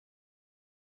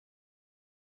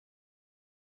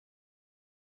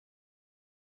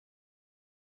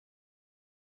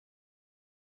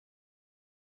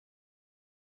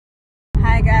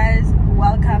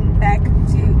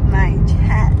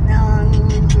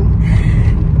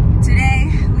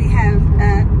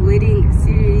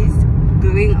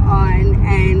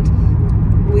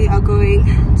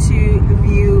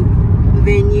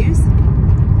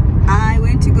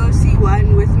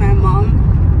one with my mom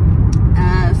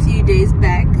a few days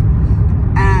back,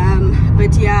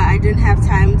 but yeah, I didn't have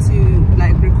time to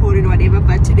like record it or whatever.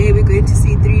 But today we're going to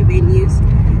see 3 venues,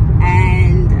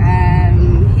 and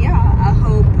yeah, I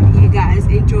hope you guys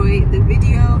enjoy the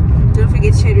video. Don't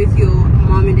forget to share it with your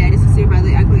mom and dad, sister, brother,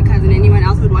 uncle, and cousin, anyone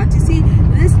else who would want to see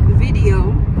this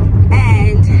video.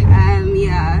 And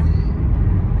yeah,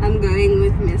 I'm going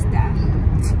with Mr.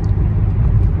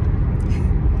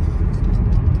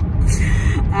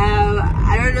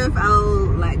 I don't know if I'll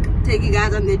like take you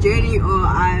guys on the journey or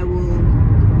I will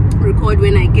record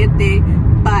when I get there,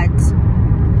 but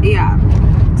yeah,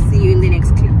 see you in the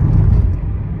next clip.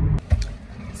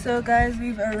 So guys,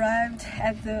 we've arrived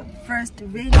at the first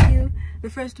venue. The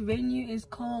first venue is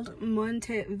called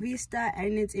Monte Vista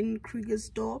and it's in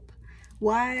Krugersdorp.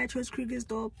 Why I chose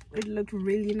Krugersdorp, it looked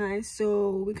really nice.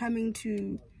 So we're coming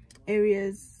to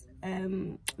areas,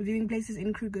 viewing places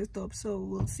in Krugersdorp, so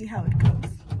we'll see how it goes.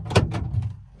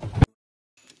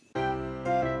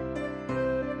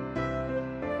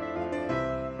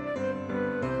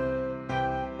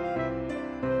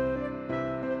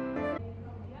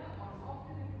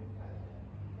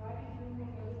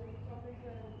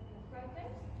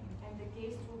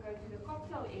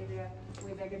 Area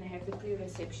where they're going to have the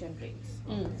pre-reception drinks.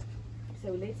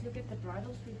 So let's look at the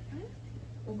bridal suite first.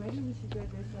 Or maybe we should go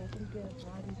this way. I think the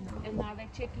bride is now. And now they're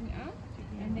checking out.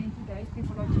 And then today's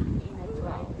people are checking in at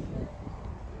 12.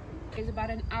 It's about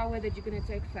an hour that you're going to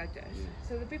take photos.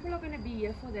 So the people are going to be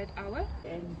here for that hour.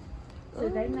 And so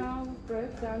they now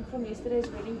broke down from yesterday's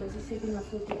wedding, busy setting up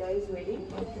for today's wedding.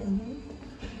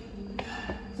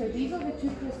 So these are the 2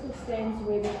 crystal stands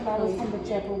where the flowers from the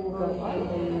chapel will go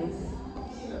on.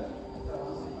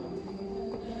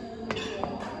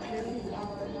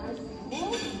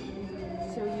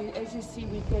 So as you see,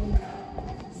 we can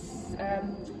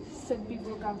sit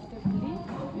people comfortably.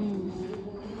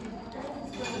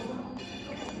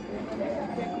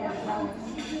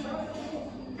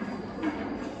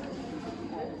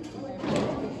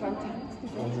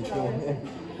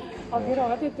 I'll get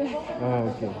out of there.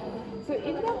 Okay. So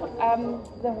in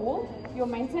the hall, your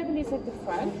main table is at the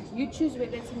front. You choose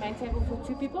whether it's a main table for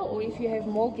 2 people or if you have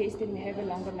more guests, then we have a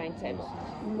longer main table.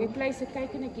 We place a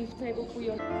cake and a gift table for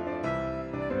your...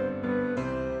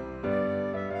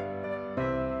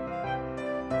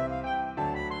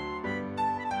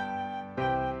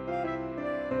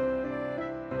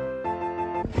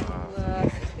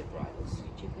 The bridal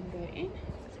suite, you can go in.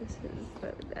 This is so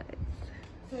nice.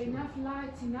 So enough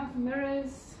lights, enough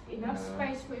mirrors, enough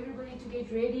space for everybody to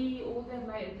get ready, all the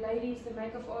ladies, the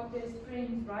makeup artists,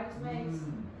 friends, bridesmaids.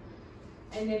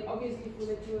 And then obviously for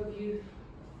the 2 of you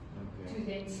to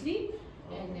then sleep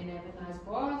and then have a nice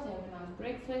bath, have a nice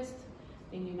breakfast.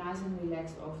 Then you're nice and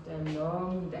relaxed after a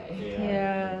long day.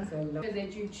 Yeah. So long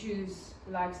that you choose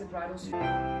likes the bridal suite.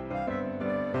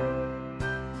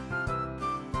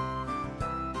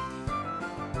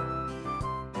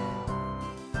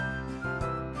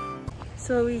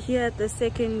 So we're here at the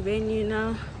second venue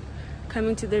now,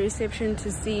 coming to the reception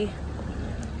to see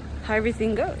how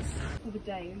everything goes. For the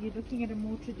day, are you looking at a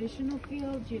more traditional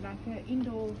feel? Do you like an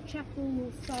indoor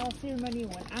chapel style ceremony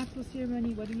or an outdoor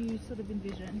ceremony? What do you sort of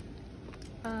envision?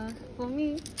 For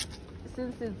me,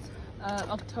 since it's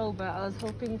October, I was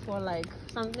hoping for like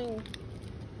something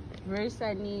very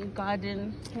sunny,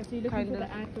 garden. Okay, so you're looking for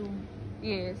the outdoor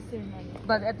ceremony.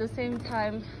 But at the same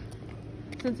time,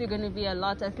 since you're going to be a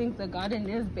lot, I think the garden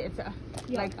is better,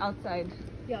 like outside.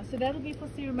 Yeah, so that'll be for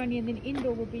ceremony, and then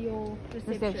indoor will be your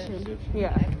reception.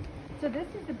 Yeah. Okay. So this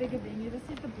is the bigger venue. This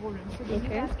is the ballroom. So when you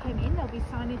guys came in, there'll be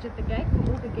signage at the gate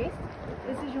for all the guests.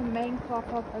 This is your main car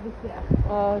park over here.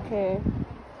 Okay.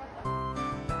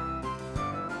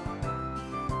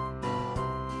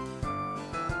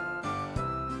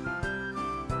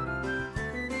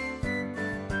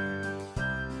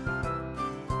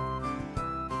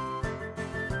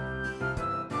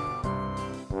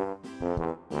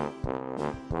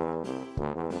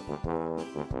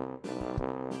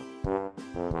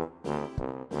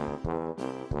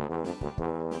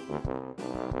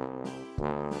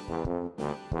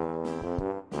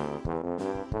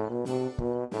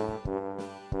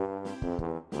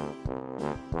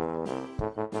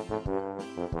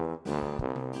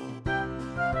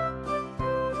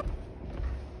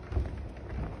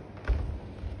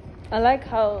 I like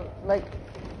how like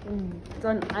it's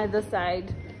on either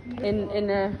side in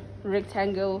a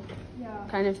rectangle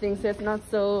kind of thing, so it's not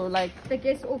so like the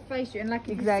guests all face you, and like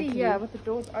you can see here with the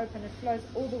doors open, it flows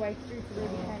all the way through to where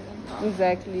we came in.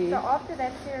 Exactly. So after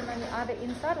that ceremony, either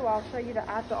inside or I'll show you the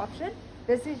outdoor option,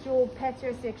 This is your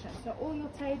patio section. So all your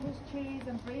tables, chairs,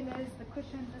 umbrellas, the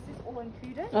cushions, this is all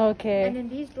included. Okay. And then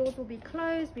these doors will be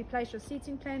closed. We place your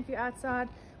seating plan for you outside.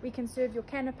 We can serve your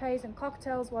canapes and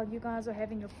cocktails while you guys are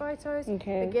having your photos.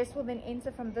 Okay. The guests will then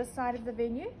enter from this side of the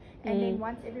venue. And then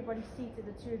once everybody's seated,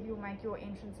 the two of you will make your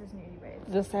entrance as newlyweds.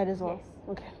 This side as well? Yes.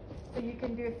 Okay. So you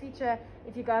can do a feature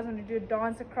if you guys want to do a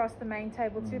dance across the main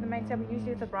table to the main table,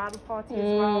 usually at the bridal party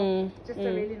as well. Just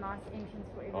a really nice entrance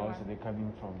for everyone. Oh, so they're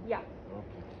coming from... Yeah.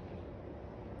 Okay.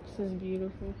 This is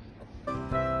beautiful.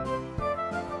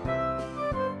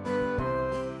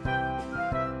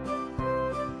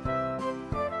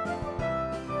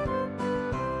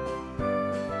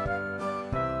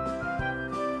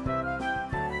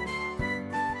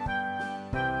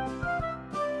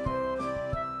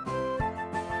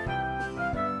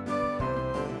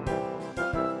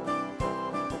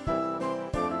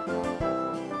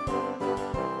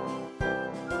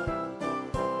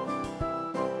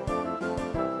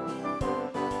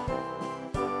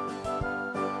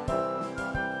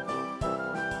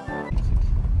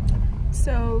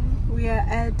 So we are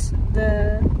at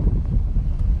the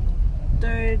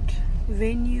third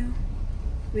venue.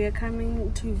 We are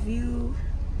coming to view.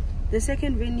 The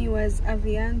second venue was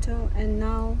Avianto, and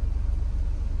now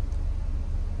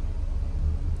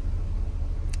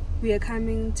we are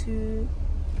coming to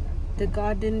the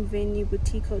Garden Venue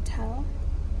Boutique Hotel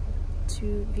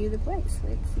to view the place.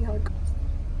 Let's see how it goes.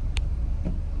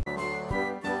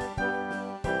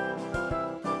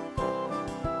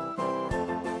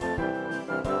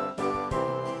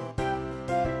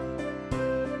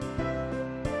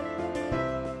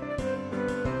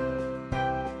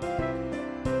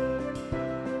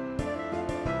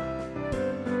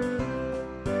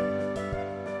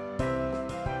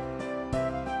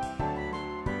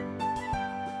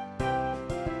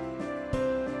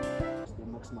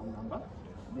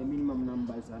 The minimum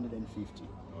number is 150.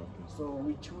 Okay. So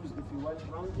we choose if you want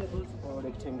round tables or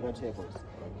rectangular tables.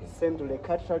 Okay. Same to the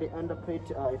cutlery underplate.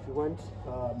 If you want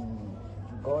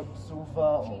gold,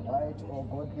 silver, or white, or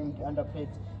gold linked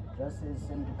underplate, that's the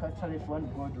same to cutlery. If you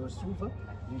want gold or silver,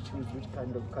 you choose which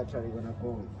kind of cutlery you wanna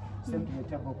go with. Same to the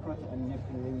tablecloth and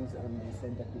napkin rings and the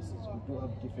centerpieces. We do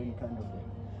have different kind of them.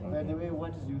 Okay. By the way,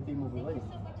 what is your theme of the wedding?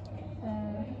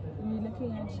 We're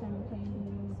looking at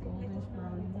champagne, goldish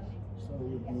brownish. So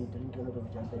you'll be drinking a lot of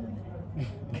champagne.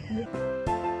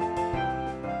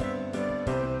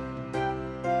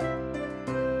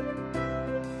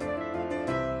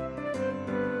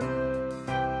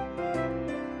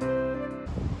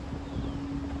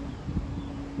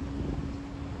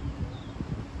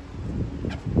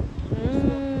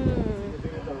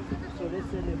 So let's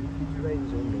say the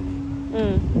range only.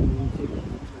 We'll take it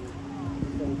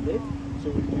to plate, so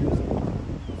we'll use it.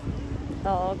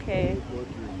 Oh, okay.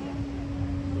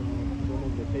 One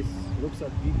of the place looks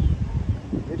at big,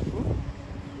 beautiful.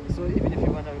 So even if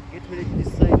you want to get ready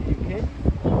this side, you can.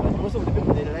 But most of the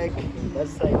people they like that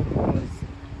side because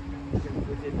you can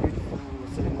put a beautiful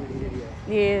ceremony area.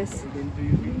 Yes. You can do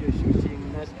your video shooting,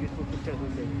 nice beautiful pictures on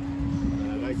there.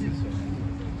 I like it.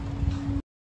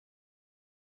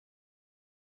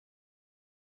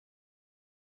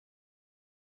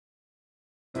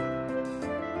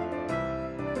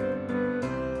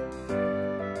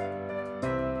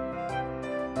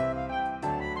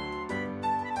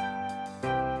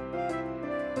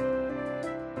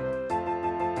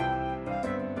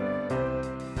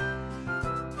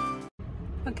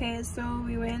 Okay, so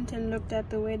we went and looked at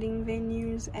the wedding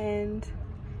venues, and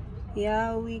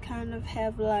yeah, we kind of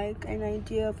have like an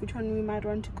idea of which one we might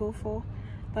want to go for,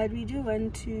 but we do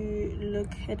want to look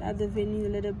at other venues a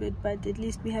little bit, but at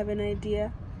least we have an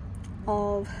idea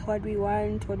of what we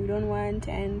want, what we don't want,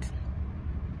 and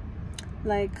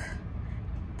like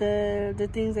the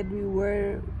things that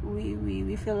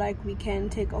we feel like we can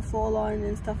take a fall on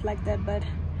and stuff like that. But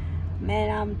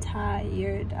man, I'm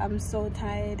tired. I'm so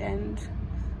tired, and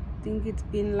I think it's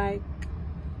been like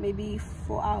maybe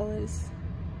 4 hours.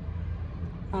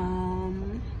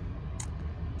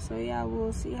 So yeah,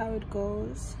 we'll see how it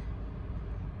goes,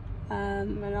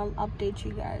 and I'll update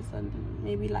you guys on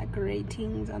maybe like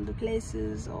ratings on the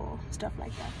places or stuff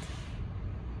like that.